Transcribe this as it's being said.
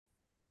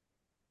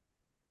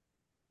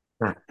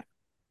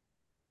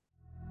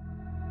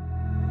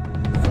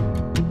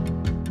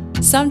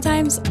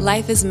Sometimes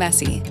life is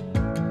messy.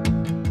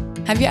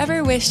 Have you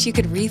ever wished you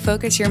could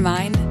refocus your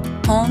mind,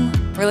 home,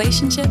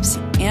 relationships,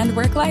 and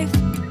work life?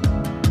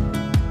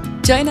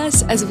 Join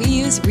us as we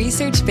use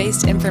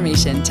research-based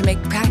information to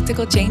make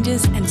practical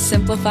changes and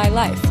simplify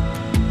life.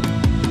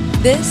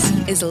 This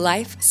is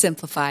Life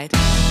Simplified.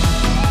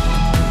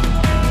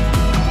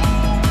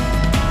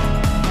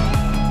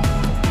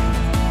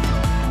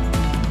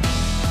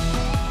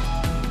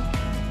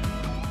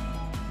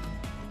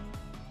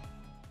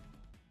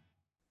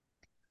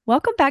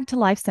 Welcome back to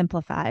Life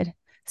Simplified.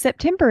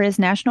 September is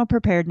National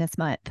Preparedness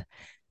Month.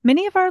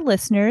 Many of our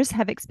listeners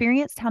have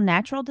experienced how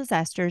natural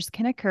disasters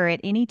can occur at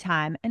any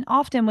time and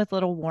often with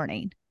little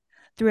warning.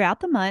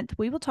 Throughout the month,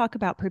 we will talk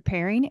about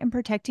preparing and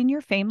protecting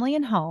your family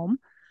and home,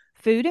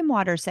 food and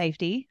water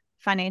safety,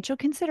 financial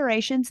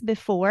considerations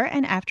before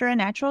and after a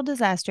natural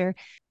disaster,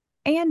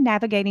 and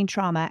navigating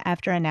trauma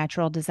after a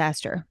natural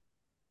disaster.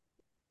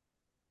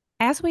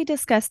 As we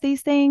discuss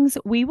these things,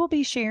 we will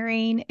be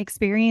sharing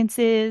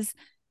experiences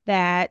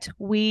that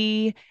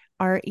we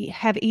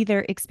have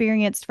either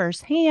experienced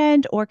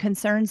firsthand or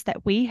concerns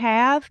that we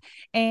have.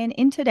 And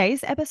in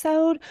today's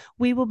episode,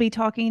 we will be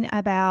talking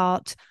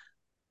about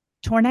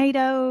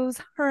tornadoes,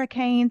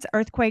 hurricanes,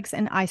 earthquakes,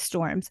 and ice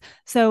storms.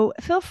 So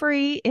feel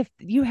free, if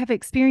you have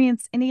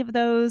experienced any of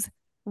those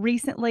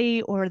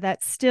recently or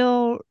that's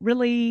still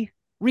really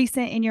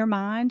recent in your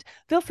mind,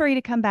 feel free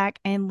to come back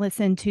and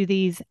listen to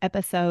these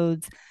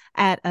episodes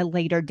at a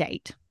later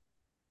date.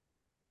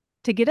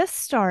 To get us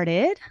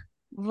started,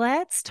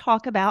 let's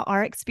talk about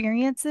our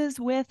experiences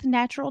with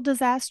natural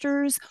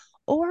disasters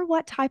or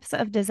what types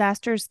of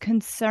disasters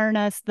concern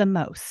us the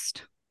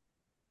most.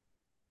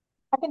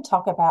 I can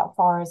talk about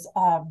far as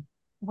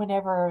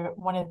whenever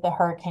one of the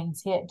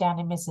hurricanes hit down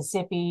in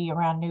Mississippi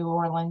around New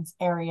Orleans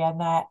area,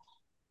 and that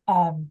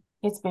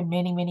it's been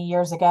many, many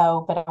years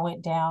ago, but I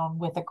went down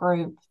with a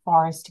group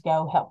far as to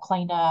go help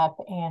clean up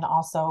and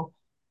also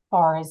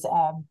far as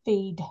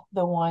feed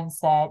the ones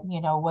that,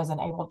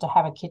 wasn't able to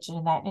have a kitchen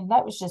and that. And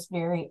that was just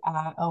very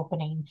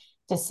eye-opening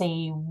to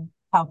see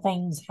how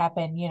things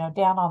happen,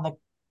 down on the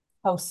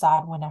coast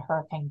side when a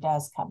hurricane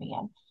does come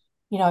in.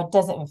 It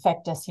doesn't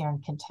affect us here in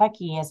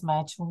Kentucky as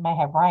much. We may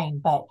have rain,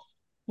 but,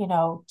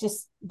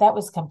 just that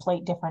was a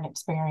complete different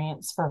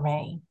experience for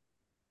me.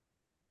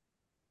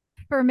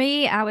 For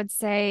me, I would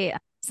say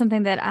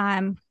something that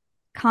I'm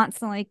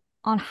constantly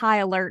on high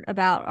alert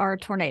about are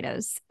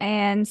tornadoes.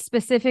 And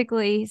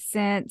specifically,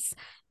 since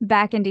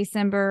back in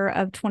December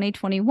of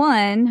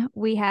 2021,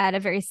 we had a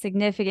very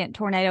significant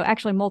tornado,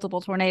 actually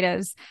multiple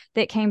tornadoes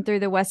that came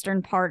through the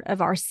western part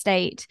of our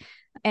state.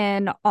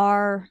 And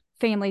our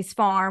family's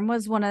farm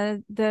was one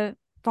of the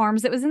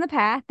farms that was in the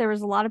path. There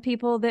was a lot of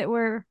people that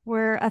were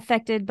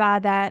affected by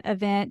that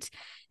event.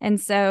 And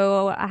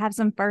so I have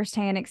some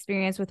firsthand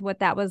experience with what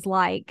that was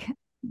like,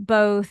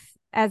 both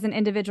as an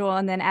individual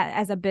and then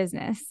as a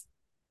business.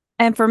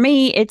 And for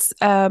me, it's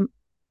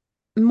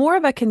more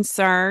of a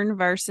concern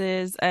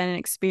versus an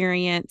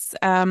experience.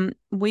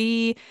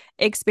 We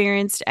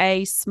experienced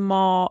a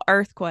small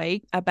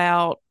earthquake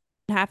about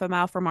half a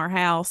mile from our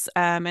house,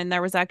 and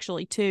there was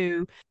actually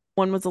two.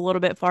 One was a little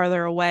bit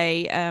farther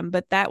away,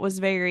 but that was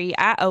very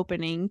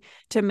eye-opening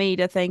to me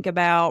to think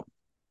about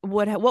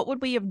what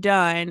would we have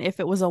done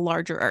if it was a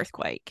larger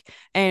earthquake,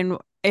 and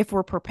if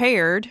we're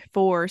prepared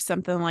for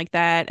something like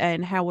that,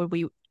 and how would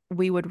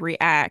we would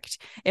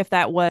react if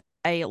that was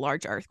a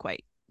large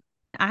earthquake.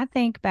 I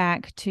think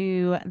back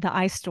to the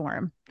ice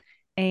storm,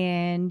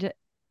 and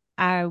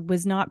I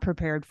was not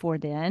prepared for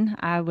then.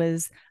 I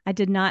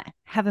did not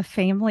have a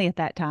family at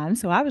that time,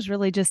 so I was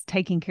really just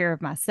taking care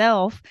of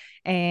myself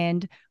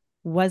and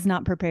was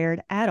not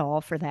prepared at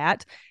all for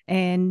that,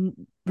 and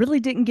really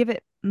didn't give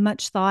it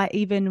much thought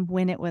even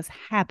when it was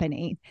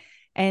happening.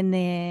 And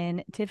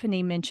then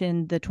Tiffany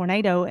mentioned the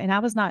tornado, and I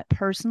was not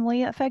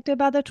personally affected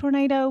by the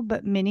tornado,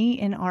 but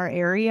many in our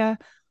area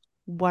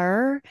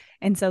were.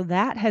 And so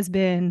that has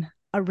been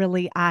a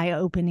really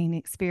eye-opening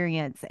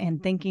experience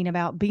and thinking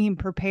about being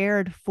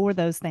prepared for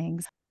those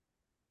things.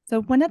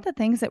 So one of the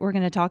things that we're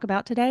going to talk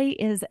about today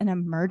is an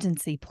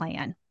emergency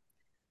plan.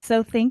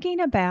 So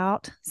thinking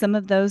about some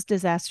of those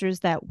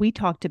disasters that we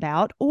talked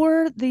about,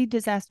 or the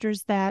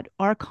disasters that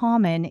are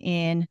common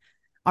in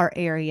our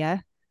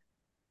area,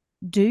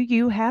 do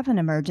you have an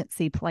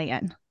emergency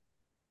plan?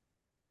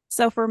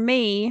 So for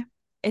me,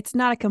 it's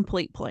not a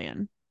complete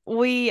plan.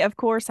 We, of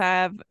course,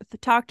 have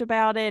talked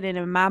about it, and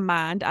in my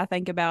mind, I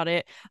think about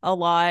it a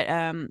lot,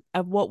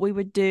 of what we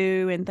would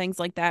do and things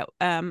like that.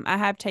 I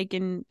have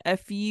taken a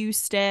few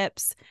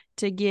steps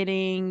to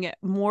getting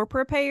more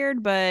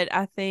prepared, but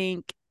I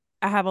think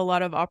I have a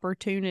lot of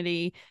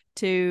opportunity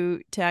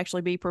to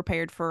actually be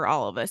prepared for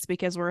all of us,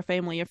 because we're a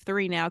family of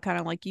three now, kind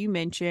of like you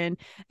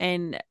mentioned,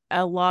 and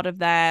a lot of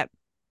that,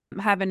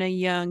 having a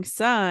young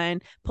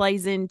son,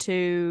 plays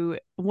into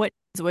what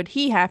would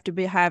he have to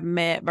have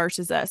met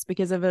versus us,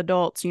 because of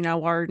adults,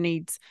 our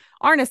needs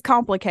aren't as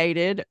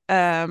complicated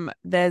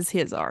as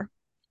his are.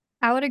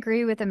 I would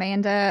agree with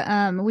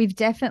Amanda. We've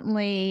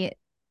definitely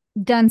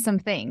done some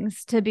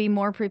things to be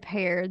more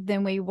prepared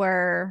than we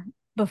were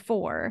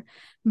before,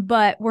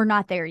 but we're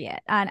not there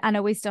yet. I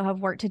know we still have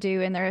work to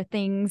do, and there are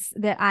things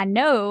that I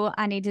know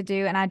I need to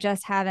do and I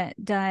just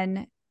haven't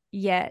done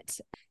yet.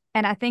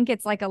 And I think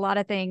it's like a lot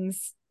of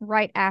things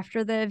right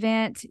after the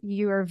event,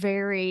 you are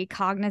very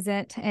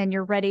cognizant and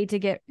you're ready to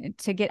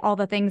get all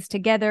the things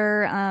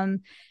together.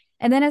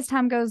 And then as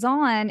time goes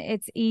on,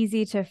 it's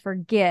easy to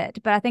forget.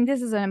 But I think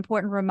this is an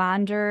important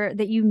reminder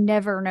that you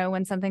never know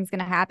when something's going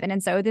to happen.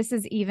 And so this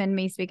is even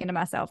me speaking to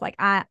myself. Like,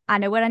 I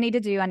know what I need to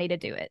do. I need to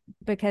do it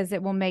because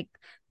it will make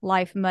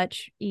life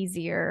much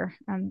easier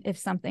if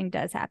something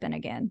does happen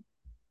again.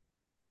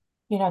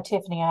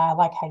 Tiffany, I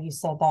like how you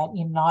said that,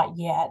 not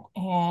yet.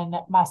 And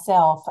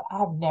myself,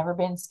 I've never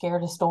been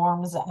scared of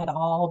storms at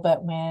all.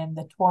 But when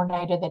the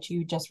tornado that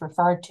you just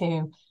referred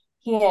to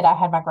hit, I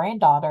had my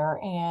granddaughter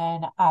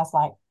and I was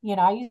like,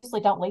 I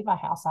usually don't leave my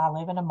house. I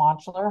live in a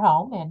modular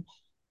home. And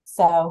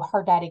so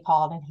her daddy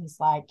called and he's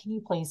like, can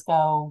you please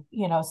go,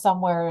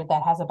 somewhere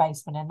that has a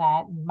basement in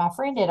that? And my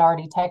friend had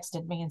already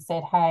texted me and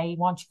said, hey,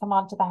 why don't you come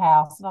on to the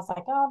house? And I was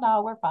like, oh,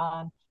 no, we're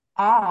fine.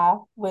 I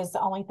was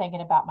only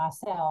thinking about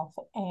myself.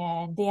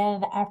 And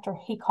then after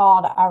he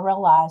called, I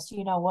realized,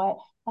 you know what?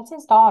 That's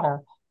his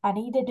daughter. I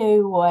need to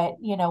do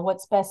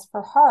what's best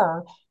for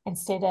her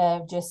instead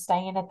of just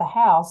staying at the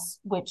house,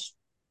 which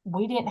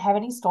we didn't have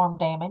any storm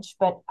damage,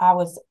 but I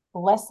was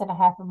less than a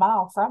half a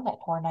mile from that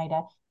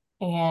tornado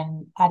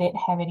and I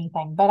didn't have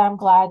anything. But I'm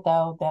glad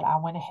though that I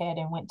went ahead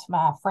and went to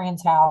my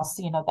friend's house,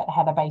 that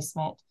had a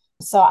basement.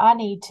 So I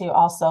need to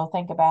also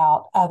think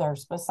about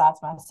others besides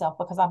myself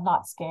because I'm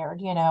not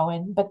scared,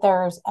 but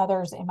there's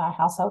others in my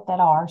household that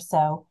are.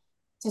 So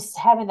just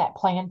having that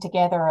plan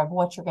together of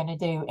what you're going to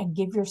do and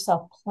give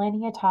yourself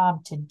plenty of time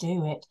to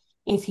do it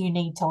if you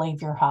need to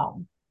leave your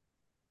home.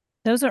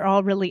 Those are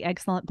all really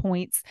excellent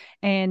points.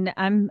 And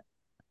I'm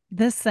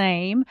the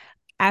same.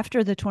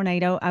 After the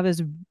tornado, I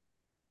was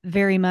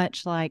very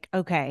much like,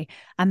 okay,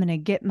 I'm going to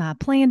get my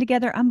plan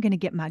together. I'm going to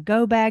get my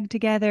go bag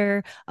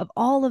together of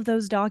all of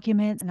those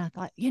documents. And I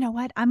thought, you know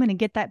what? I'm going to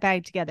get that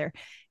bag together.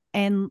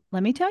 And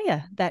let me tell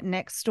you, that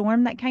next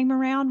storm that came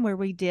around where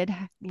we did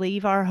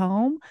leave our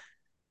home,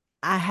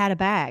 I had a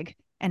bag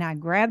and I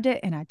grabbed it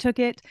and I took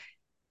it.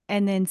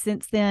 And then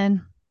since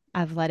then,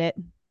 I've let it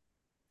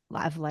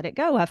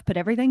go. I've put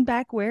everything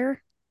back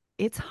where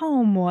its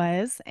home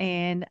was,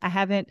 and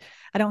I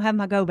don't have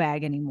my go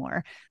bag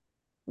anymore.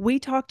 We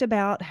talked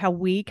about how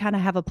we kind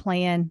of have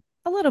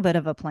a little bit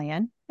of a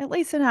plan, at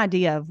least an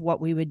idea of what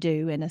we would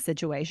do in a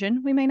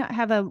situation. We may not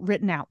have a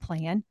written out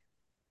plan,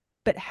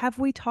 but have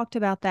we talked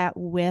about that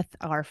with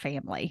our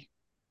family?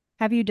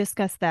 Have you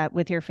discussed that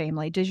with your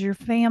family? Does your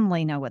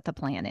family know what the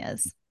plan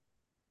is?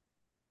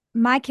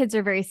 My kids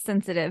are very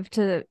sensitive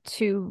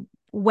to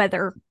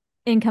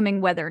incoming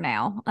weather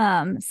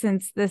now,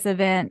 since this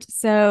event.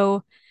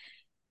 So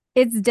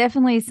it's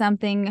definitely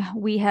something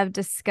we have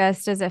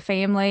discussed as a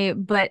family,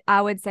 but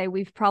I would say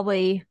we've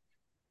probably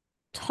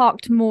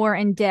talked more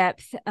in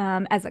depth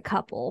as a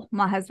couple,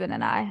 my husband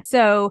and I.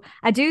 So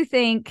I do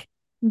think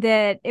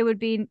that it would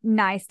be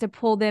nice to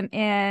pull them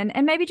in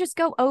and maybe just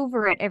go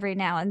over it every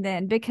now and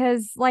then,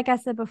 because like I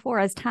said before,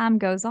 as time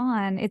goes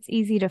on, it's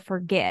easy to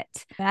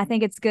forget. And I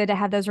think it's good to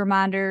have those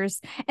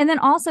reminders and then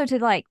also to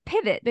like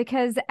pivot,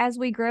 because as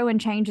we grow and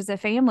change as a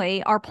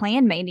family, our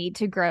plan may need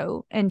to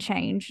grow and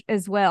change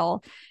as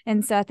well.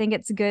 And so I think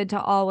it's good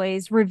to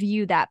always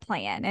review that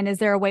plan. And is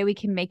there a way we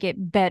can make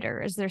it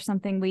better? Is there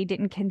something we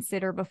didn't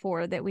consider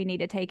before that we need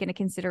to take into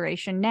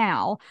consideration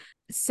now?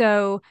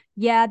 So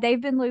yeah,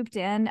 they've been looped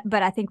in,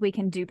 but I think we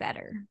can do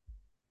better.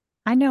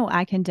 I know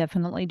I can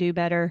definitely do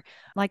better.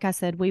 Like I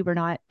said, we were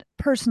not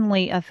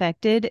personally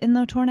affected in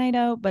the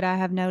tornado, but I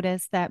have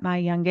noticed that my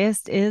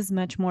youngest is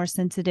much more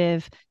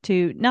sensitive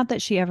to, not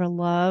that she ever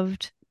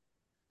loved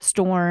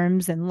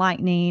storms and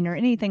lightning or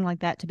anything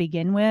like that to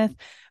begin with,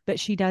 but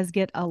she does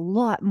get a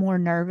lot more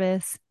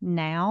nervous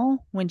now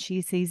when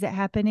she sees it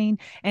happening.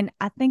 And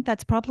I think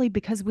that's probably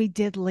because we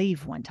did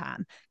leave one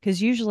time,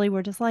 because usually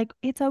we're just like,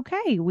 it's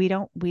okay, we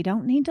don't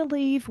need to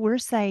leave, we're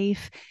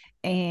safe.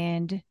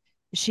 And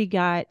she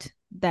got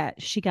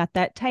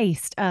that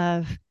taste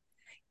of,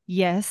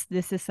 yes,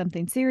 this is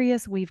something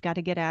serious, we've got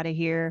to get out of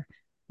here,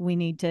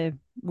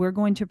 we're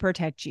going to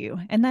protect you.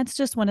 And that's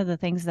just one of the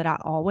things that I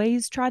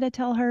always try to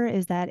tell her,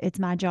 is that it's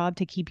my job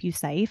to keep you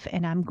safe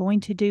and I'm going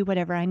to do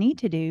whatever I need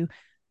to do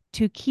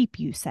to keep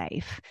you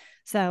safe.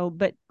 So,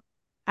 but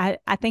I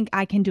think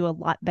I can do a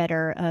lot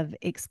better of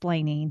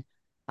explaining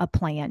a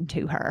plan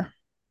to her.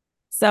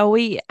 So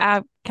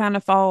I kind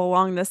of follow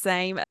along the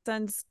same.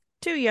 Son's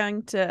too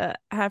young to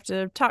have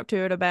to talk to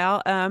it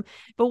about.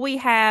 But we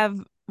have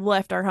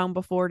left our home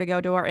before to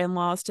go to our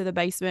in-laws to the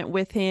basement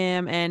with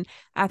him. And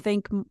I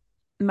think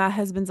my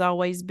husband's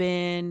always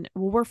been,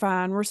 well, we're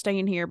fine, we're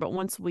staying here. But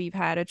once we've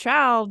had a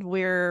child,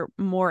 we're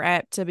more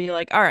apt to be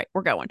like, all right,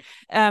 we're going.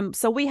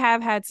 So we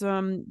have had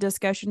some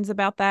discussions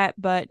about that,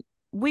 but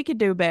we could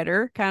do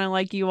better, kind of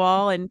like you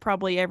all and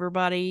probably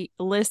everybody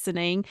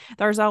listening.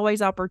 There's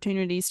always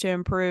opportunities to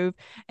improve.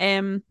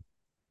 And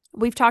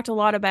we've talked a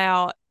lot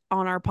about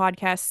on our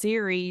podcast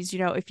series,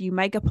 if you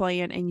make a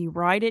plan and you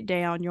write it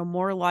down, you're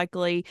more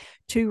likely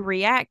to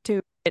react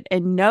to it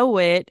and know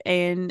it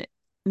and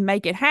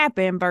make it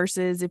happen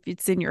versus if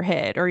it's in your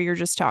head or you're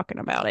just talking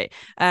about it.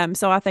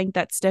 So I think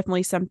that's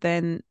definitely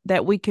something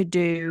that we could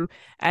do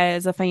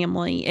as a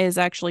family, is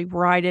actually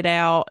write it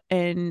out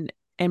and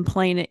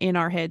plan it in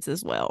our heads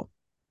as well.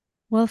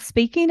 Well,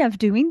 speaking of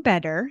doing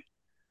better,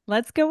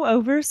 let's go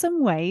over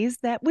some ways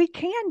that we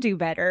can do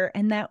better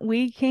and that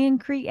we can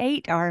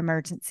create our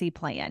emergency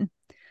plan.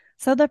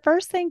 So, the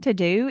first thing to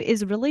do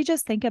is really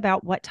just think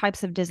about what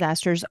types of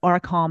disasters are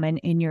common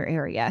in your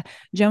area.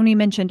 Joni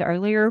mentioned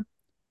earlier,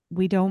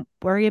 we don't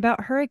worry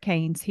about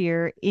hurricanes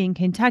here in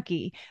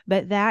Kentucky,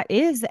 but that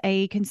is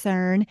a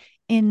concern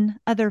in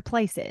other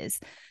places.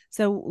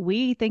 So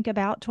we think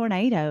about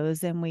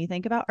tornadoes and we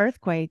think about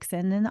earthquakes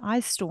and then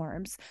ice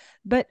storms.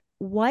 But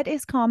what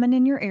is common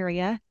in your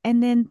area?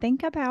 And then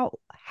think about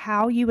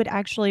how you would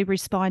actually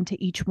respond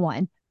to each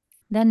one.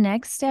 The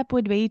next step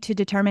would be to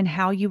determine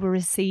how you will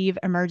receive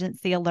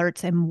emergency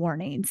alerts and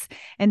warnings.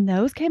 And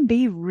those can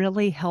be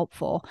really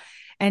helpful.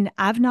 And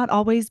I've not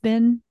always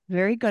been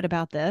very good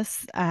about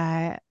this.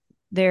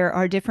 There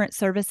are different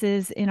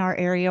services in our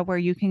area where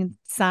you can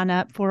sign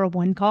up for a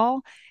one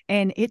call.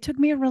 And it took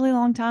me a really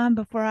long time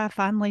before I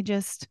finally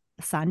just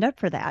signed up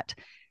for that.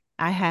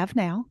 I have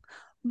now.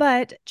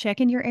 But check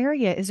in your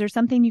area. Is there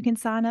something you can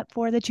sign up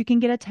for that you can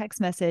get a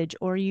text message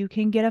or you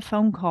can get a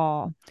phone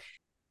call?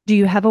 Do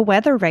you have a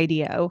weather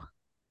radio?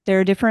 There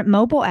are different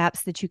mobile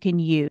apps that you can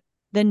use.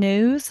 The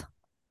news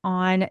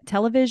on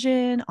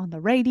television, on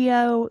the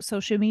radio,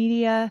 social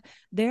media.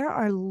 There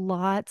are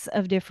lots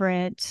of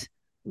different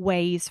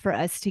ways for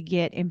us to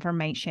get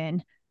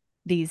information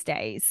these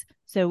days.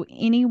 So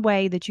any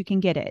way that you can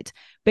get it.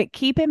 But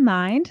keep in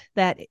mind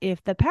that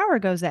if the power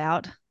goes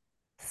out,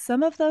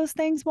 some of those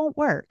things won't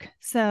work.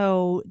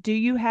 So do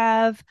you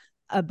have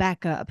a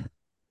backup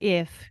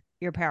if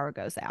your power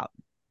goes out?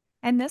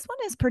 And this one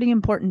is pretty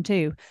important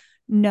too.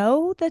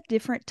 Know the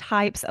different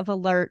types of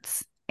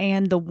alerts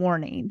and the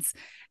warnings.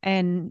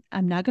 And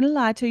I'm not going to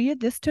lie to you,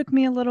 this took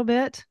me a little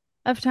bit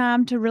of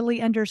time to really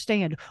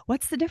understand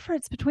what's the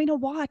difference between a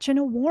watch and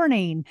a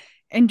warning.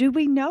 And do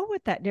we know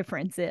what that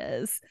difference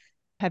is?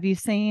 Have you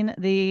seen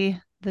the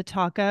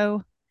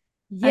taco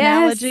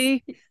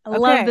analogy? I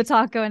love the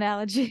taco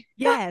analogy.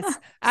 Yes.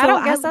 I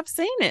don't guess I've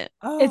seen it.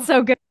 It's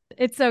so good.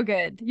 It's so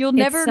good. You'll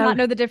never not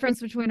know the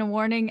difference between a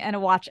warning and a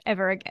watch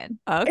ever again.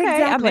 Okay,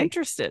 exactly. I'm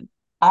interested.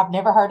 I've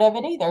never heard of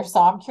it either,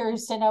 so I'm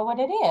curious to know what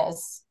it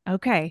is.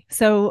 Okay,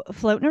 so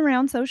floating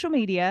around social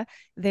media,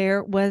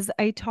 there was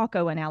a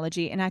taco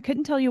analogy, and I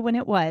couldn't tell you when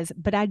it was,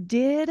 but I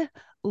did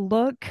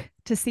look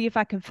to see if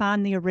I could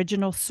find the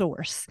original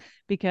source,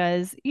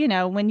 because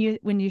when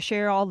you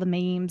share all the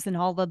memes and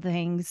all the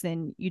things,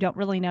 then you don't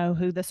really know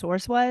who the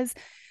source was,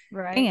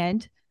 right?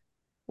 And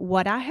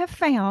what I have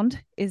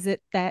found is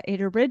that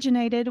it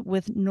originated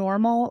with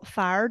Normal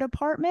Fire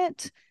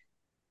Department.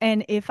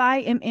 And if I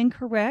am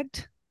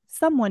incorrect,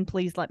 someone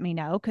please let me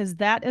know, because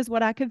that is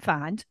what I could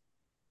find.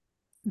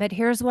 But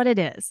here's what it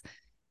is.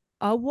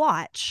 A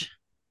watch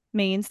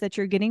means that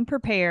you're getting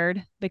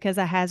prepared because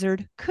a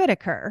hazard could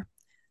occur.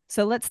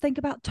 So let's think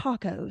about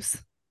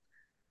tacos.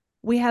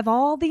 We have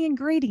all the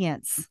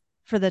ingredients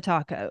for the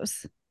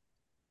tacos.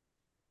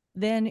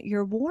 Then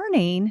your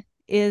warning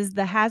is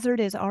the hazard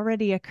is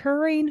already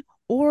occurring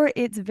or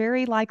it's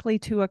very likely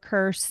to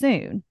occur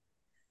soon.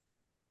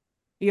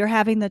 You're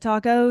having the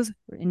tacos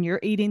and you're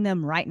eating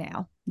them right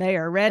now. They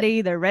are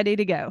ready. They're ready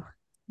to go.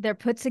 They're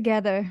put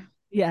together.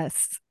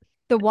 Yes.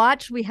 The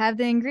watch, we have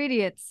the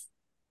ingredients.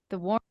 The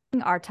warning,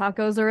 our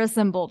tacos are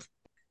assembled.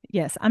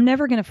 Yes, I'm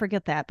never going to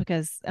forget that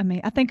because,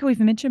 I think we've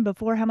mentioned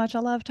before how much I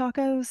love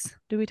tacos.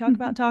 Do we talk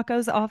about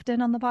tacos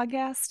often on the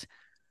podcast?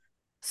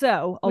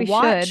 So we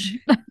watch,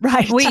 should.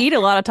 Right? We eat a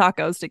lot of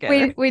tacos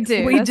together. We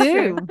do. We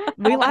do. True.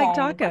 We like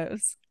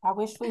tacos. I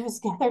wish we was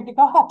gathered to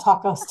go have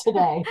tacos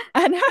today.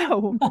 I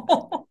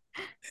know.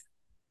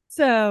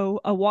 So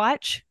a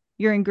watch,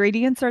 your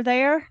ingredients are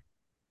there.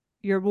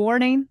 Your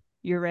warning,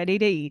 you're ready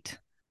to eat.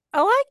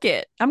 I like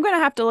it. I'm going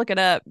to have to look it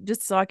up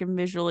just so I can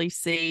visually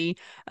see.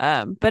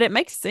 But it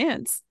makes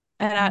sense.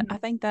 And I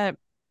think that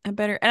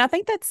better. And I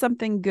think that's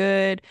something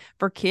good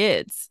for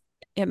kids.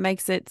 It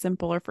makes it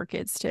simpler for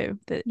kids too,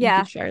 that you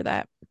can share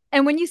that.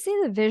 And when you see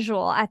the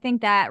visual, I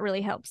think that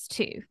really helps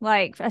too.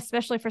 Like,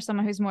 especially for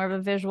someone who's more of a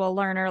visual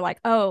learner, like,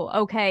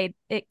 oh, okay,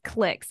 it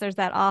clicks. There's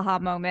that aha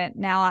moment.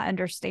 Now I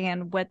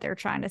understand what they're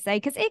trying to say.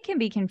 Because it can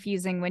be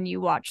confusing when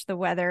you watch the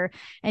weather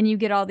and you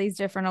get all these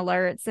different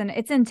alerts and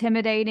it's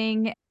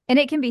intimidating. And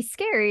it can be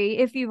scary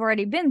if you've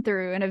already been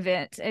through an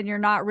event and you're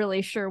not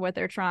really sure what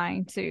they're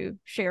trying to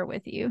share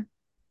with you.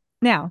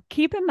 Now,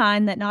 keep in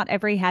mind that not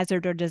every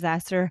hazard or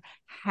disaster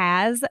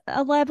has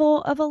a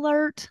level of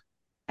alert.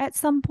 At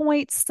some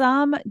point,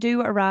 some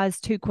do arise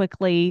too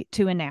quickly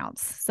to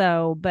announce.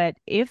 So, but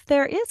if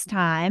there is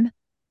time,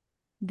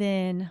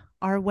 then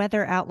our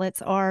weather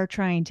outlets are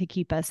trying to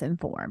keep us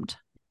informed.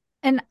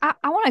 And I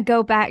want to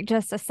go back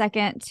just a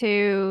second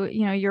to,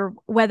 your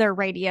weather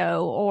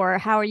radio, or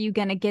how are you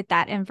going to get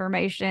that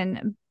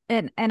information?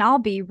 And I'll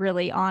be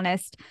really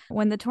honest,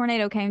 when the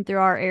tornado came through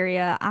our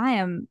area, I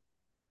am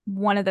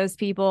one of those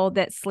people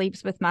that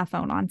sleeps with my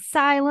phone on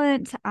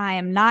silent. I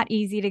am not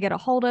easy to get a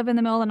hold of in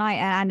the middle of the night,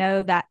 and I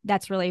know that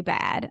that's really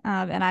bad.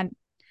 And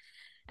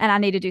I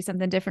need to do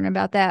something different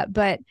about that.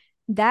 But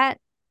that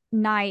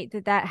night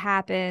that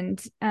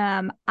happened,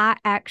 I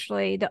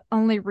actually, the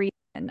only reason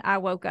I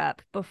woke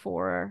up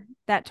before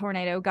that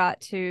tornado got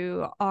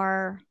to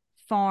our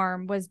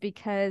farm was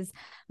because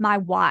my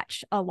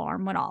watch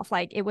alarm went off.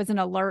 Like, it was an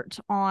alert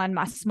on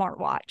my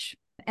smartwatch,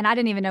 and I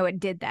didn't even know it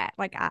did that.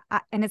 Like,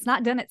 and it's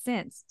not done it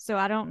since. So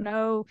I don't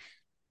know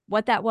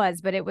what that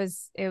was, but it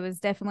was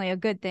definitely a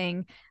good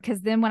thing,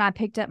 because then when I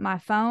picked up my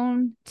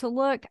phone to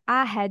look,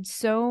 I had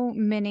so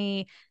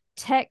many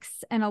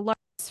texts and alerts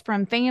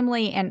from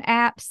family and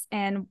apps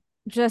and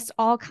just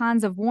all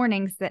kinds of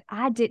warnings that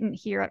I didn't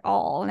hear at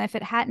all. And if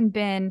it hadn't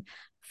been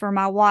for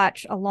my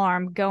watch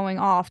alarm going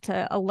off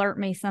to alert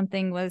me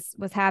something was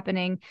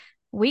happening,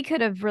 we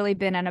could have really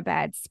been in a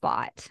bad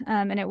spot.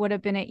 And it would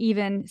have been an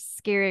even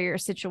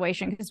scarier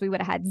situation, because we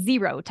would have had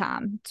zero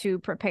time to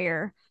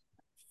prepare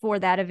for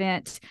that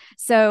event.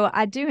 So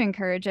I do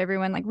encourage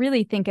everyone, like,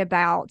 really think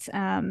about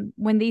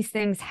when these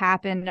things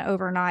happen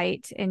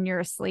overnight and you're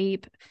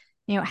asleep,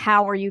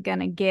 how are you going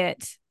to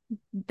get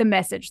the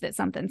message that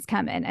something's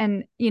coming?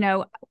 And,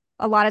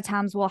 a lot of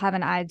times we'll have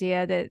an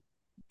idea that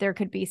there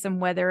could be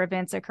some weather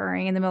events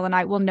occurring in the middle of the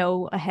night. We'll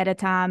know ahead of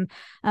time.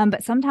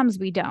 But sometimes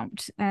we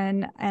don't.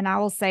 And I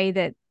will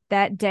say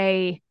that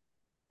day,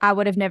 I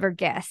would have never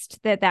guessed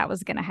that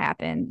was going to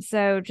happen.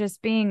 So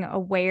just being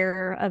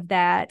aware of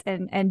that,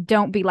 and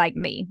don't be like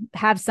me.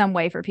 Have some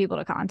way for people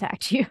to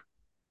contact you.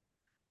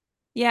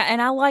 Yeah,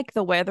 and I like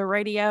the weather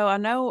radio. I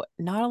know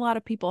not a lot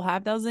of people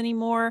have those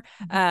anymore.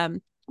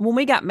 When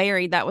we got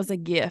married, that was a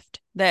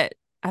gift that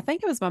I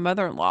think it was my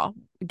mother-in-law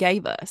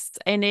gave us.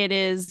 And it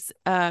is,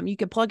 you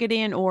can plug it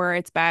in, or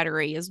it's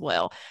battery as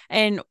well.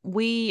 And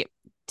we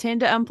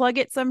tend to unplug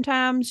it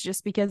sometimes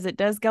just because it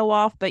does go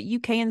off, but you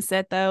can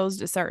set those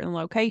to certain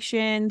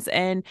locations.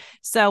 And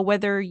so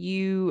whether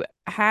you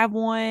have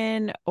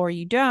one or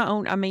you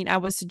don't, I mean, I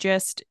would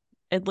suggest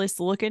at least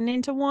looking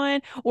into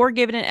one, or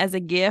giving it as a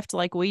gift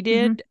like we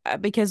did,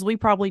 because we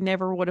probably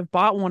never would have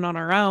bought one on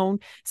our own.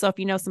 So if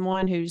you know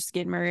someone who's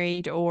getting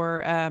married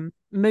or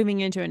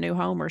moving into a new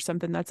home or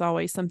something, that's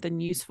always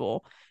something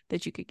useful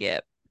that you could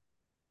get.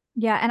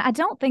 Yeah, and I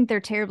don't think they're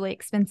terribly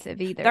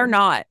expensive either. They're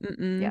not.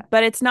 Yeah.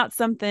 But it's not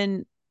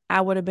something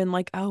I would have been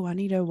like, oh, I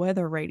need a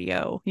weather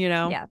radio,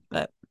 Yeah.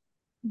 But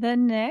the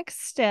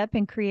next step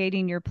in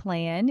creating your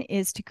plan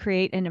is to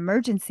create an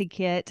emergency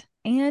kit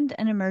and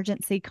an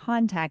emergency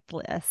contact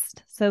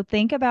list. So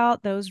think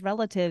about those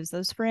relatives,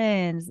 those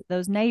friends,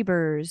 those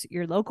neighbors,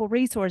 your local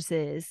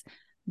resources,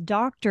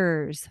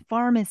 doctors,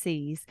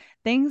 pharmacies,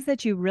 things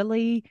that you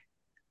really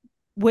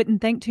wouldn't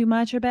think too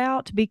much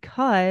about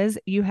because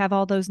you have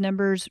all those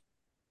numbers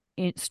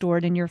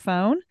stored in your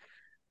phone.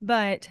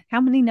 But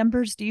how many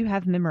numbers do you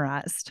have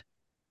memorized?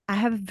 I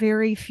have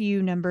very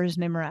few numbers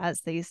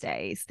memorized these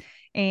days,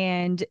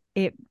 and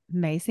it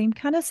may seem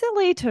kind of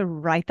silly to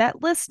write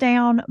that list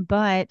down,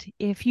 but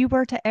if you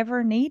were to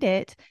ever need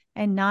it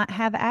and not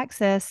have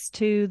access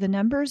to the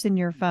numbers in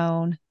your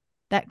phone,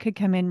 that could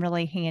come in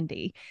really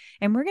handy.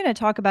 And we're going to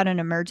talk about an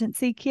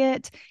emergency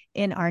kit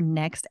in our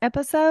next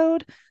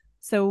episode,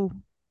 so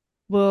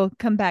we'll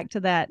come back to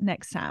that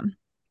next time.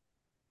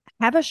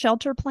 Have a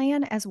shelter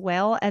plan as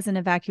well as an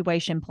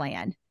evacuation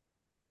plan.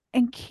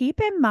 And keep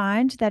in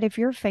mind that if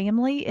your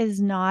family is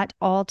not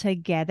all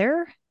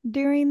together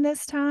during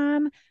this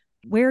time,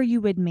 where you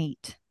would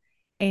meet.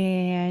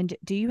 And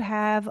do you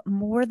have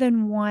more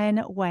than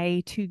one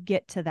way to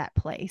get to that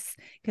place?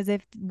 Because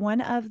if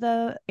one of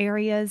the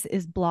areas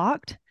is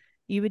blocked,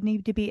 you would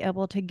need to be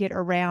able to get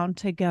around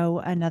to go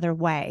another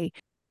way.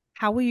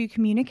 How will you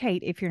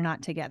communicate if you're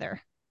not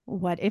together?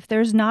 What if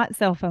there's not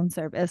cell phone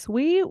service?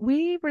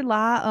 We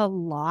rely a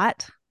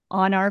lot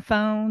on our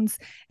phones,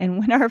 and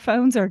when our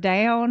phones are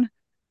down,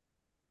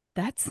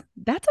 that's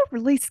a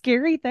really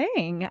scary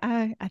thing.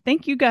 I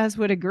think you guys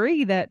would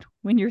agree that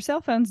when your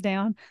cell phone's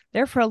down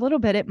there for a little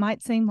bit, it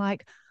might seem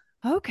like,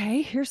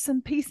 okay, here's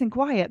some peace and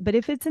quiet. But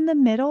if it's in the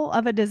middle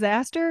of a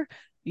disaster,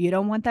 you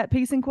don't want that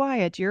peace and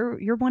quiet.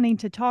 You're wanting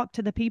to talk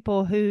to the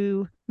people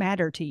who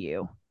matter to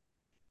you.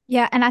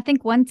 Yeah, and I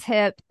think one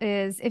tip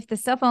is, if the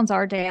cell phones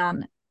are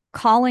down,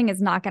 calling is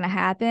not going to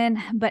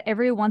happen, but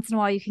every once in a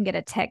while you can get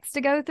a text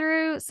to go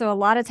through. So a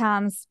lot of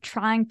times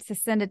trying to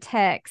send a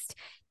text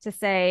to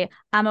say,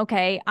 I'm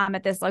okay, I'm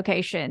at this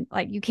location.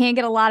 Like, you can't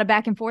get a lot of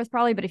back and forth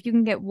probably, but if you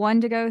can get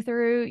one to go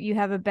through, you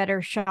have a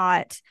better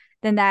shot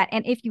than that.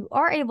 And if you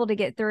are able to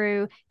get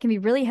through, it can be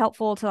really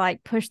helpful to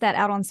like push that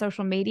out on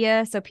social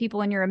media, so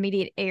people in your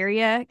immediate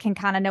area can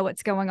kind of know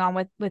what's going on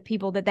with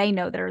people that they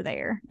know that are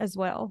there as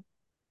well.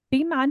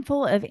 Be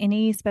mindful of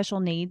any special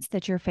needs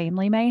that your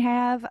family may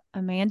have.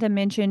 Amanda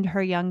mentioned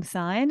her young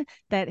son,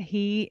 that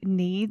he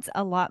needs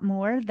a lot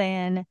more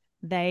than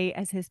they,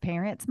 as his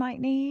parents, might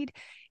need.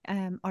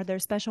 Are there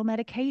special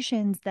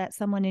medications that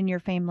someone in your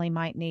family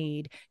might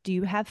need? Do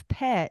you have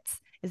pets?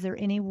 Is there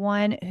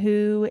anyone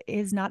who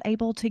is not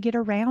able to get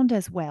around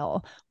as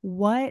well?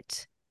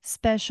 What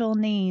special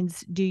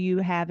needs do you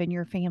have in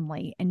your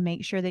family? And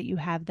make sure that you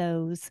have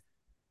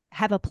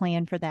a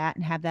plan for that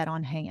and have that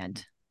on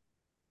hand.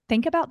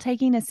 Think about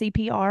taking a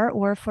CPR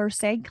or a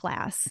first aid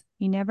class.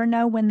 You never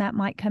know when that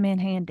might come in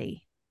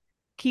handy.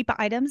 Keep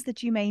items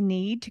that you may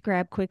need to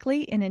grab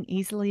quickly in an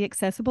easily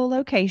accessible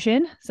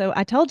location. So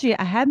I told you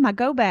I had my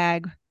go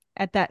bag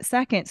at that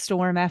second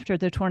storm after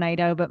the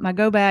tornado, but my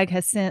go bag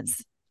has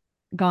since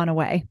gone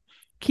away.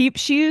 Keep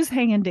shoes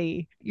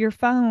handy, your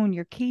phone,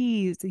 your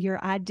keys,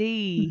 your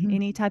ID,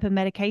 any type of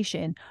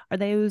medication. Are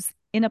those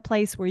in a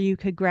place where you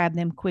could grab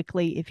them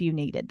quickly if you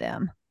needed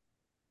them?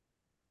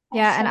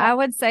 Yeah, and I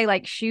would say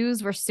like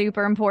shoes were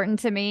super important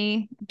to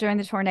me during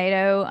the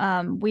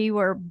tornado. We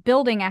were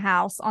building a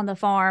house on the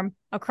farm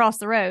across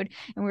the road,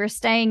 and we were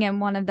staying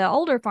in one of the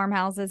older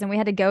farmhouses, and we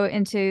had to go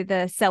into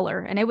the cellar,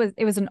 and it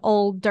was an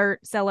old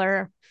dirt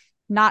cellar,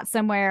 not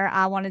somewhere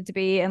I wanted to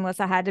be unless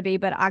I had to be,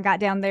 but I got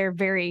down there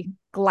very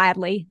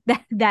gladly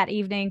that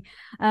evening.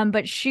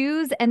 But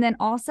shoes, and then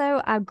also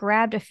I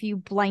grabbed a few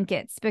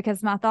blankets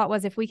because my thought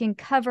was if we can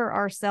cover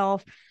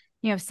ourselves,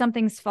 if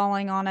something's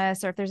falling on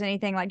us or if there's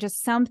anything, like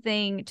just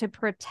something to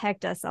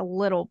protect us a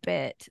little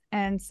bit.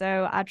 And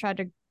so I tried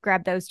to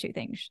grab those two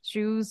things: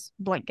 shoes,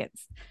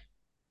 blankets.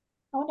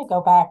 I want to go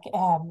back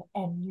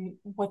and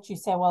what you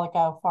said a while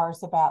ago, as far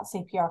as about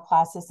CPR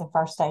classes and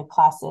first aid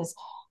classes.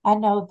 I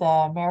know the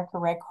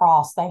American Red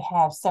Cross, they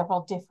have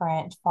several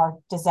different for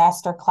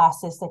disaster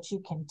classes that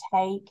you can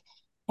take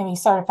and be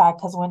certified.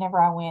 Because whenever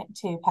I went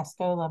to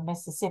Pascagoula,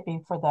 Mississippi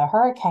for the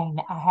hurricane,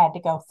 I had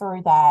to go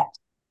through that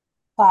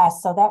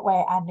class. So that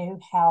way I knew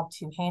how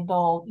to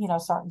handle,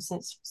 certain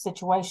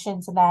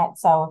situations and that.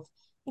 So if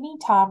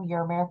anytime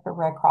your American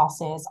Red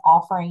Cross is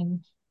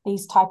offering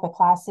these type of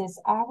classes,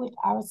 I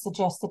would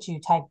suggest that you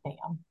take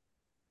them.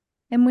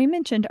 And we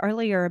mentioned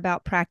earlier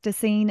about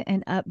practicing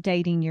and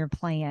updating your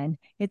plan.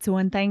 It's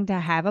one thing to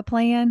have a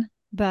plan,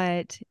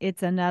 but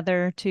it's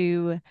another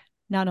to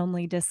not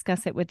only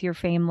discuss it with your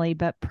family,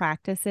 but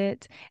practice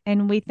it.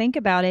 And we think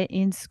about it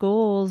in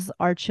schools,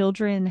 our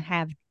children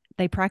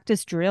they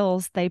practice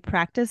drills, they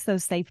practice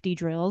those safety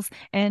drills,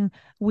 and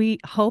we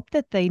hope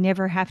that they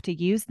never have to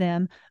use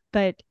them.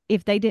 But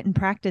if they didn't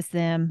practice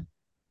them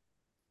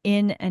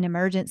in an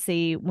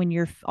emergency, when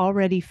you're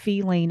already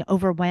feeling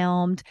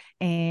overwhelmed,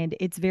 and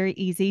it's very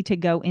easy to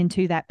go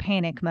into that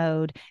panic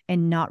mode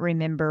and not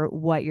remember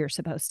what you're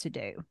supposed to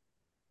do.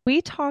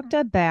 We talked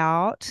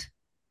about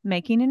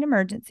making an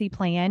emergency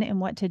plan and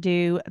what to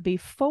do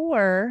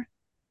before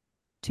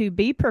to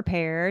be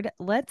prepared.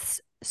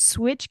 Let's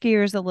switch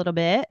gears a little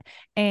bit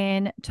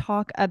and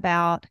talk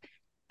about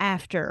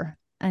after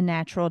a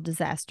natural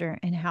disaster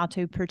and how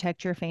to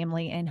protect your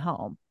family and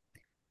home.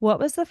 What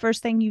was the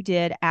first thing you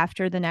did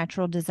after the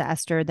natural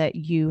disaster that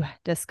you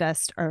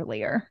discussed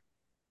earlier?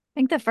 I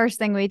think the first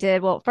thing we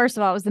did, well, first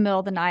of all, it was the middle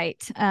of the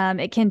night.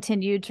 It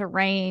continued to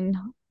rain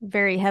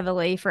very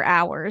heavily for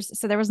hours.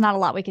 So there was not a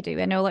lot we could do.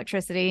 And no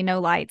electricity, no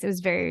lights. It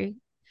was very,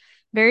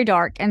 very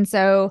dark. And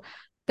so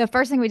the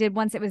first thing we did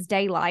once it was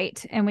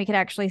daylight and we could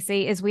actually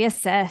see is we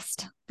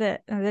assessed the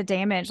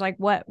damage. Like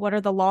what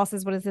are the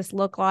losses? What does this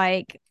look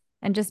like?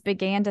 And just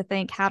began to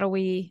think, how do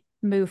we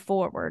move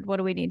forward? What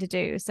do we need to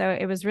do? So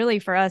it was really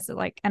for us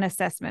like an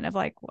assessment of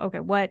like, okay,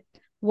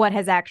 what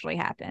has actually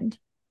happened?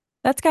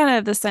 That's kind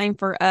of the same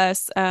for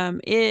us.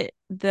 The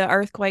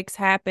earthquakes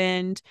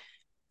happened.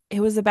 It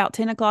was about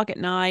 10 o'clock at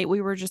night.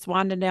 We were just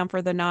winding down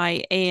for the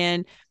night,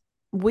 and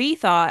we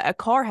thought a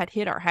car had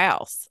hit our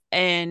house,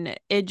 and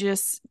it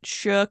just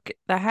shook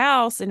the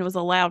house, and it was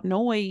a loud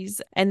noise.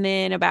 And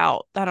then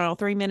about,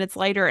 3 minutes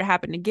later, it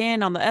happened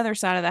again on the other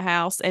side of the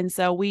house. And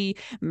so we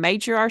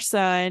made sure our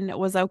son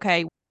was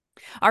okay.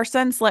 Our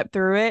son slept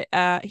through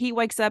it. He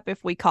wakes up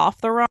if we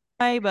cough the wrong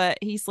way, but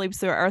he sleeps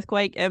through an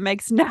earthquake. It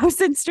makes no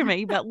sense to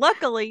me, but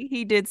luckily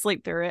he did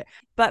sleep through it.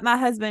 But my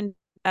husband,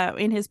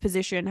 in his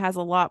position, has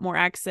a lot more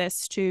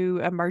access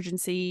to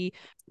emergency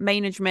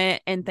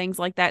management and things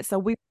like that. So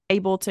we were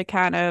able to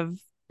kind of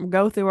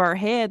go through our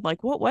head,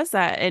 like, what was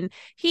that? And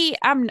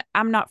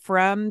I'm not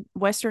from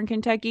Western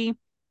Kentucky.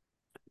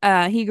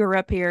 He grew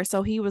up here,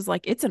 so he was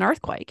like, it's an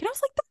earthquake. And I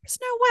was like, there's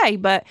no way.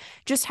 But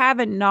just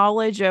having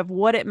knowledge of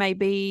what it may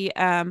be.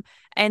 And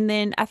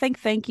then I think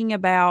thinking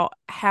about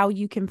how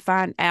you can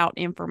find out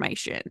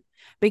information,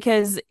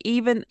 because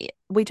even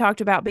we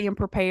talked about being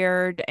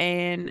prepared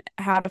and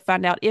how to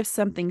find out if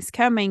something's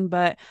coming,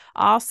 but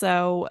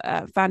also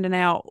finding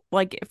out,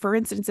 like, for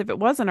instance, if it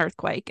was an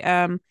earthquake,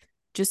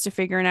 just to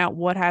figuring out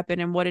what happened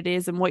and what it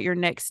is and what your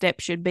next step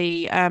should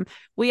be.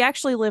 We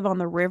actually live on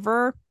the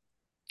river,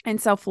 and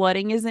so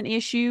flooding is an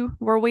issue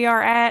where we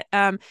are at.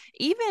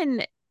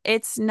 Even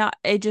it's not,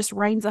 it just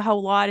rains a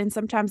whole lot. And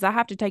sometimes I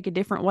have to take a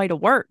different way to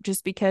work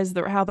just because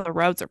how the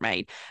roads are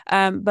made.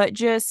 But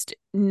just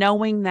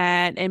knowing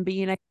that and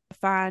being able to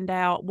find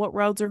out what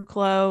roads are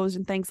closed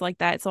and things like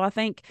that. So I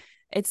think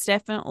it's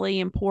definitely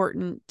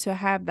important to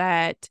have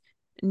that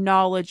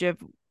knowledge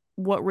of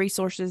what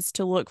resources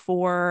to look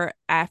for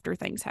after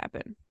things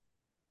happen.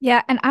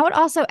 Yeah. And I would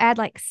also add,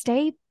 like,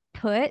 stay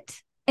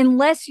put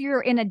unless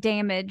you're in a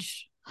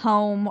damaged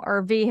home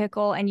or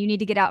vehicle and you need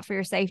to get out for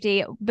your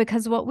safety.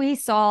 Because what we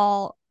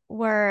saw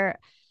were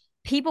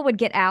people would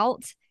get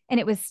out and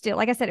it was still,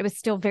 like I said, it was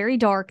still very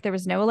dark. There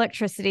was no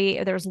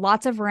electricity. There was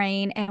lots of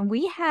rain. And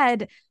we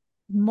had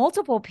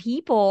multiple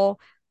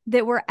people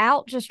that were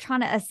out just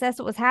trying to assess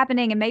what was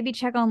happening and maybe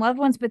check on loved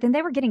ones, but then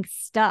they were getting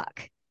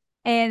stuck.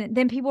 And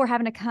then people were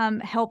having to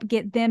come help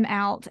get them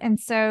out. And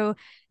so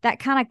that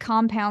kind of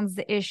compounds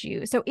the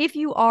issue. So if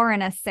you are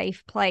in a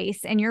safe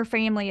place and your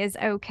family is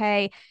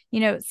okay,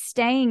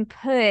 staying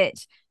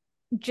put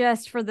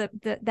just for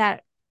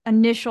that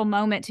initial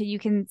moment till you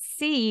can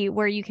see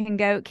where you can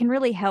go can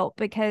really help,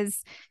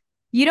 because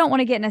you don't want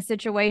to get in a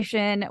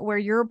situation where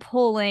you're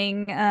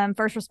pulling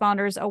first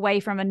responders away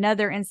from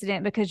another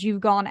incident because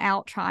you've gone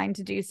out trying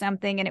to do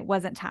something and it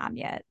wasn't time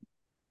yet.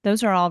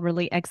 Those are all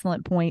really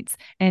excellent points.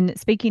 And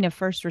speaking of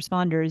first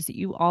responders,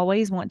 you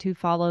always want to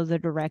follow the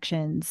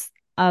directions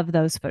of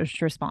those first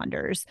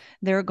responders.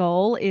 Their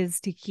goal is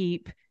to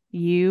keep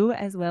you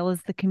as well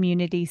as the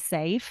community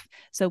safe.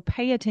 So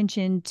pay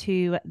attention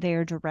to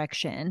their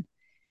direction.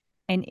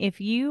 And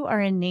if you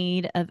are in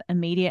need of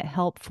immediate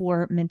help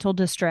for mental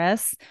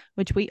distress,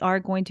 which we are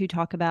going to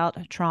talk about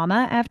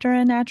trauma after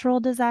a natural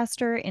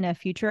disaster in a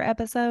future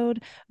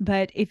episode,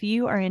 but if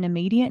you are in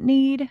immediate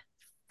need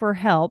for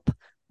help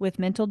with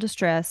mental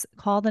distress,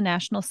 call the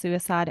National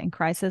Suicide and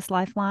Crisis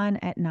Lifeline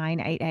at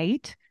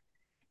 988.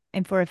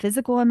 And for a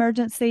physical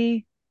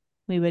emergency,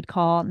 we would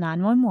call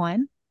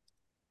 911.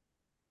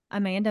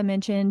 Amanda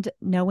mentioned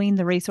knowing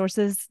the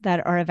resources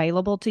that are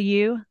available to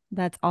you.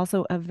 That's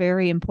also a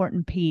very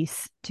important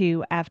piece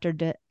to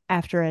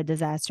after a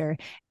disaster.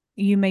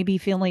 You may be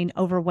feeling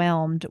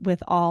overwhelmed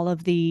with all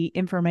of the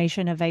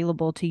information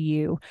available to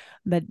you,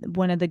 but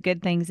one of the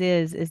good things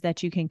is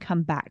that you can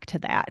come back to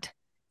that.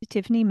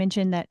 Tiffany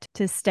mentioned that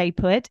to stay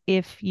put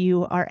if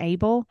you are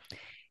able.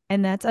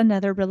 And that's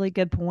another really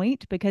good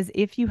point, because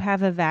if you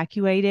have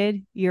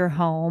evacuated your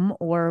home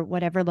or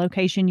whatever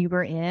location you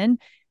were in,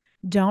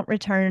 don't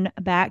return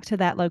back to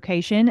that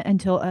location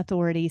until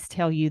authorities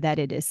tell you that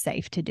it is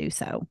safe to do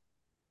so.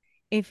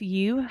 If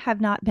you have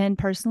not been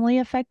personally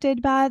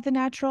affected by the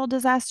natural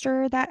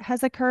disaster that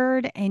has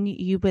occurred and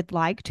you would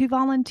like to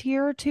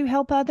volunteer to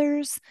help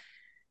others,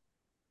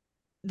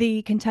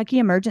 the Kentucky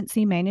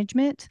Emergency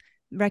Management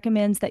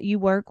recommends that you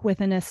work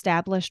with an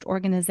established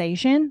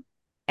organization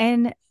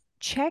and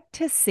check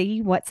to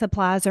see what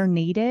supplies are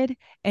needed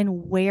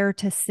and where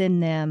to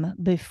send them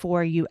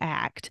before you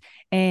act.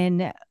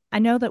 And I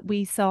know that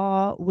we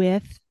saw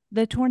with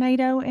the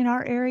tornado in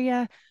our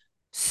area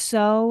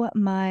so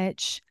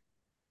much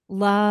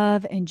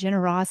love and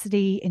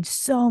generosity, and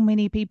so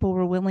many people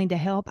were willing to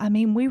help. I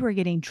mean, we were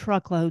getting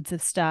truckloads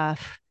of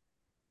stuff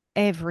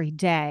every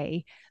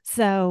day.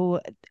 So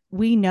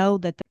we know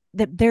that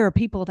there are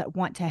people that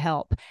want to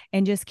help,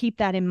 and just keep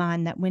that in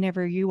mind, that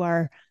whenever you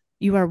are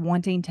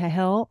wanting to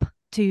help,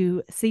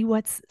 to see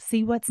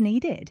what's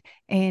needed,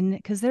 and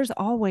because there's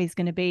always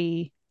going to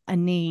be a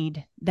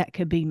need that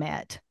could be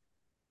met.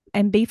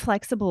 And be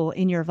flexible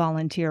in your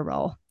volunteer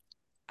role.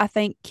 I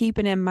think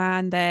keeping in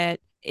mind that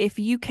if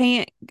you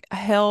can't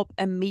help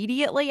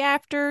immediately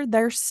after,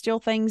 there's still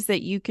things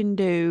that you can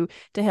do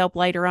to help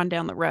later on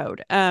down the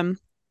road.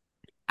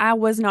 I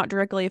was not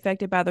directly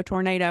affected by the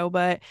tornado,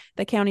 but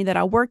the county that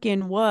I work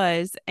in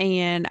was,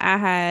 and I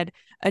had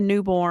a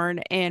newborn,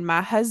 and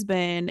my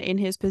husband in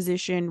his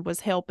position was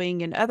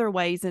helping in other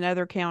ways in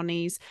other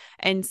counties.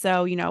 And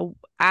so,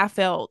 I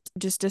felt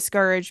just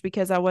discouraged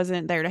because I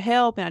wasn't there to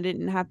help and I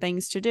didn't have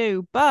things to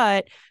do.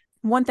 But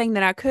one thing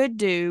that I could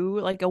do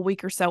like a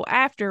week or so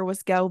after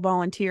was go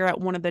volunteer at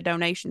one of the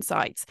donation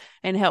sites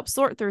and help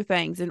sort through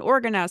things and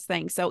organize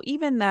things. So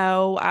even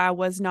though I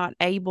was not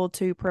able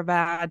to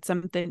provide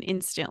something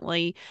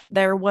instantly,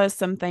 there was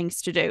some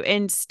things to do.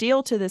 And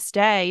still to this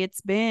day,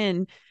 it's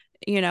been,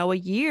 a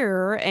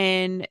year,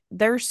 and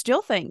there's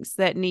still things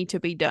that need to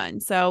be done.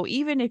 So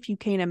even if you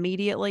can't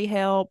immediately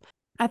help,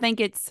 I think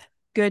it's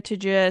good to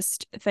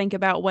just think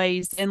about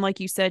ways, and like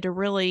you said, to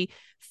really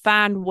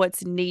find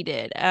what's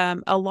needed.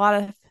 A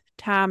lot of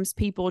times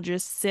people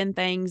just send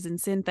things,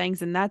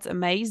 and that's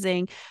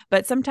amazing,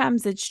 but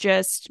sometimes it's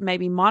just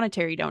maybe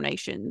monetary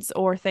donations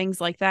or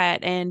things like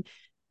that. And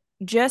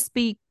just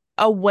be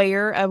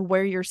aware of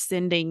where you're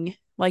sending,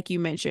 like you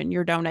mentioned,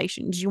 your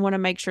donations. You want to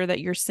make sure that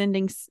you're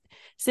sending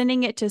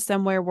it to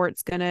somewhere where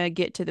it's going to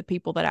get to the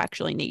people that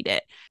actually need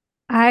it.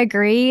 I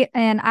agree.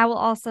 And I will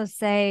also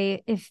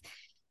say, if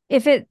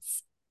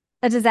it's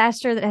a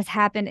disaster that has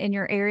happened in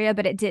your area,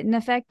 but it didn't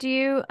affect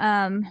you,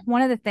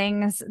 one of the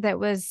things that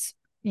was,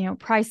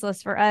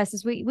 priceless for us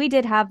is we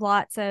did have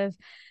lots of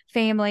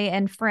family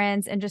and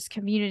friends and just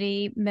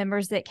community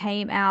members that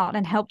came out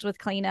and helped with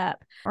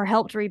cleanup or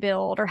helped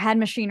rebuild or had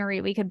machinery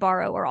we could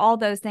borrow or all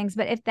those things.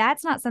 But if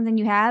that's not something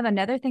you have,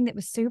 another thing that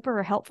was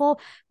super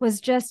helpful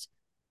was just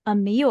a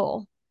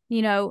meal.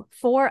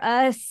 for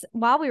us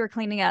while we were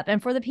cleaning up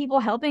and for the people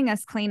helping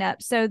us clean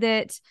up so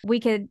that we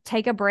could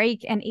take a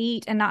break and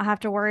eat and not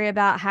have to worry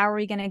about how are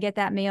we going to get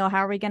that meal? How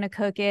are we going to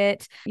cook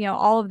it?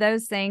 All of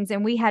those things.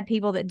 And we had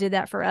people that did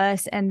that for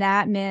us. And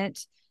that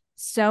meant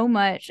so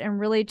much and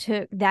really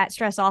took that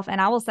stress off. And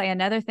I will say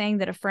another thing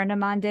that a friend of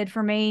mine did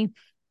for me,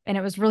 and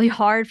it was really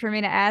hard for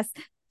me to ask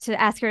her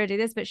to do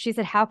this, but she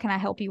said, how can I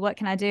help you? What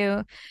can I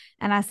do?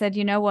 And I said,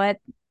 you know what?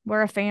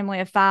 We're a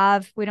family of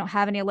 5. We don't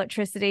have any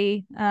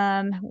electricity.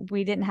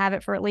 We didn't have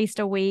it for at least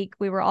a week.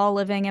 We were all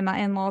living in my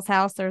in-laws'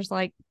 house. There's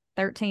like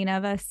 13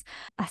 of us.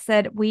 I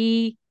said,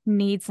 we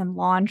need some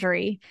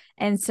laundry.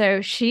 And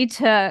so she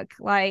took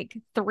like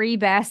 3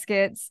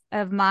 baskets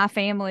of my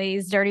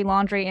family's dirty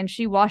laundry and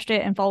she washed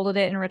it and folded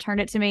it and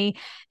returned it to me.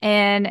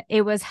 And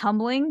it was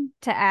humbling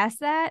to ask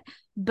that,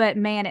 but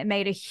man, it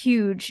made a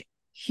huge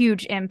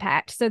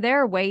impact. So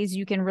there are ways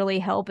you can really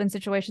help in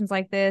situations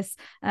like this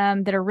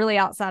that are really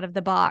outside of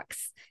the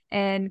box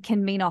and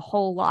can mean a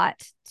whole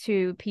lot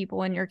to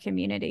people in your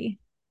community.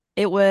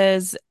 It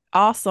was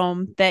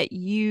awesome that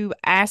you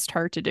asked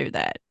her to do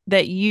that.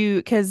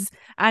 Because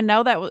I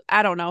know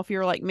I don't know if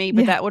you're like me,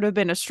 but that would have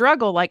been a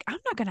struggle. Like, I'm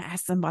not going to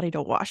ask somebody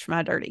to wash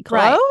my dirty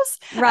clothes,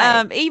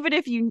 right. Even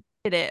if you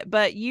needed it.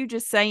 But you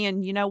just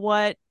saying, you know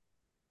what,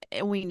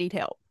 we need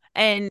help.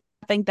 And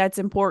I think that's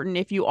important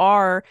if you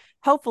are,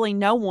 hopefully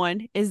no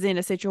one is in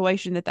a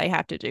situation that they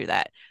have to do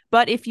that.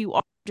 But if you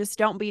are, just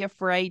don't be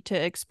afraid to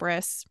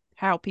express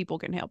how people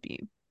can help you.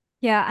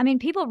 Yeah. I mean,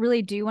 people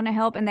really do want to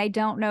help and they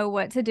don't know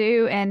what to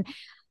do. And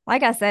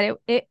like I said,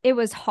 it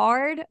was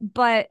hard,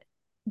 but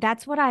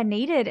that's what I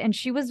needed. And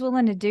she was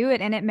willing to do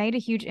it. And it made a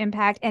huge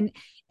impact. And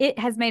it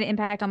has made an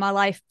impact on my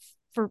life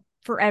for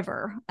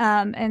forever.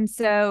 And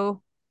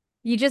so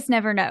you just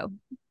never know.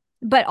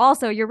 But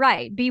also, you're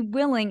right. Be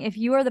willing, if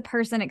you are the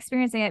person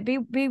experiencing it,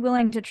 be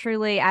willing to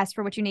truly ask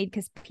for what you need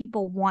because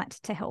people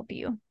want to help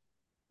you.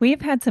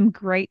 We've had some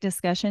great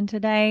discussion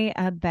today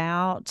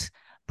about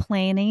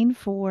planning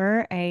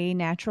for a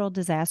natural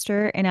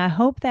disaster. And I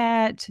hope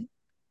that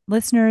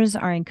listeners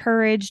are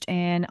encouraged,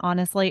 and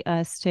honestly,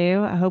 us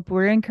too. I hope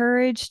we're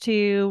encouraged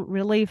to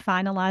really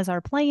finalize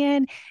our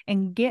plan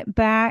and get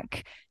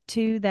back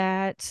to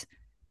that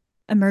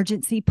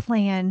emergency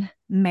plan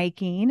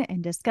making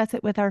and discuss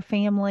it with our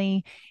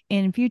family.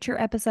 In future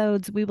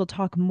episodes, we will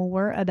talk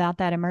more about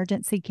that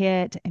emergency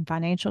kit and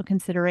financial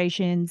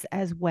considerations,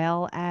 as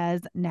well as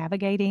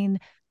navigating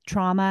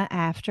trauma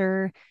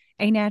after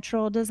a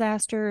natural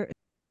disaster.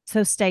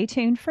 So stay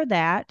tuned for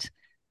that.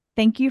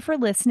 Thank you for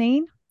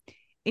listening.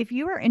 If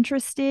you are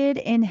interested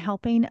in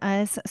helping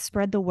us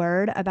spread the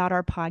word about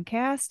our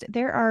podcast,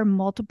 there are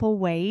multiple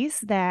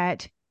ways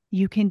that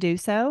you can do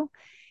so.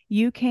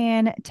 You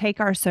can take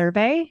our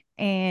survey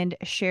and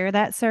share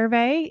that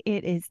survey.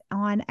 It is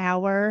on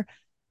our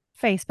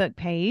Facebook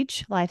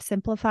page, Life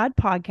Simplified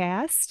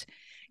Podcast.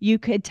 You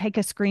could take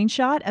a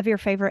screenshot of your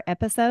favorite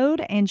episode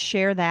and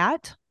share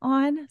that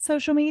on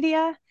social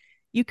media.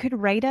 You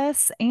could rate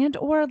us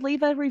or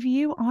leave a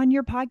review on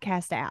your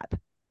podcast app.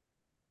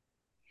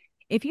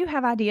 If you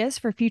have ideas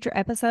for future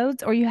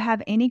episodes or you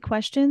have any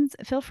questions,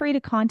 feel free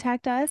to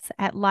contact us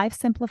at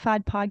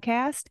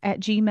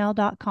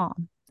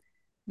lifesimplifiedpodcast@gmail.com.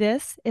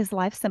 This is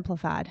Life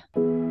Simplified.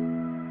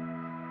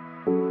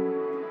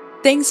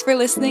 Thanks for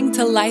listening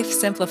to Life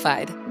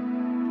Simplified.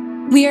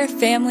 We are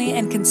family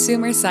and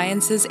consumer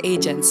sciences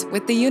agents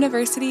with the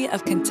University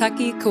of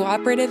Kentucky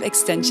Cooperative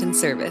Extension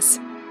Service.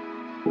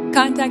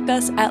 Contact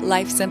us at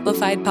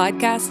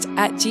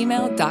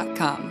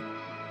lifesimplifiedpodcast@gmail.com.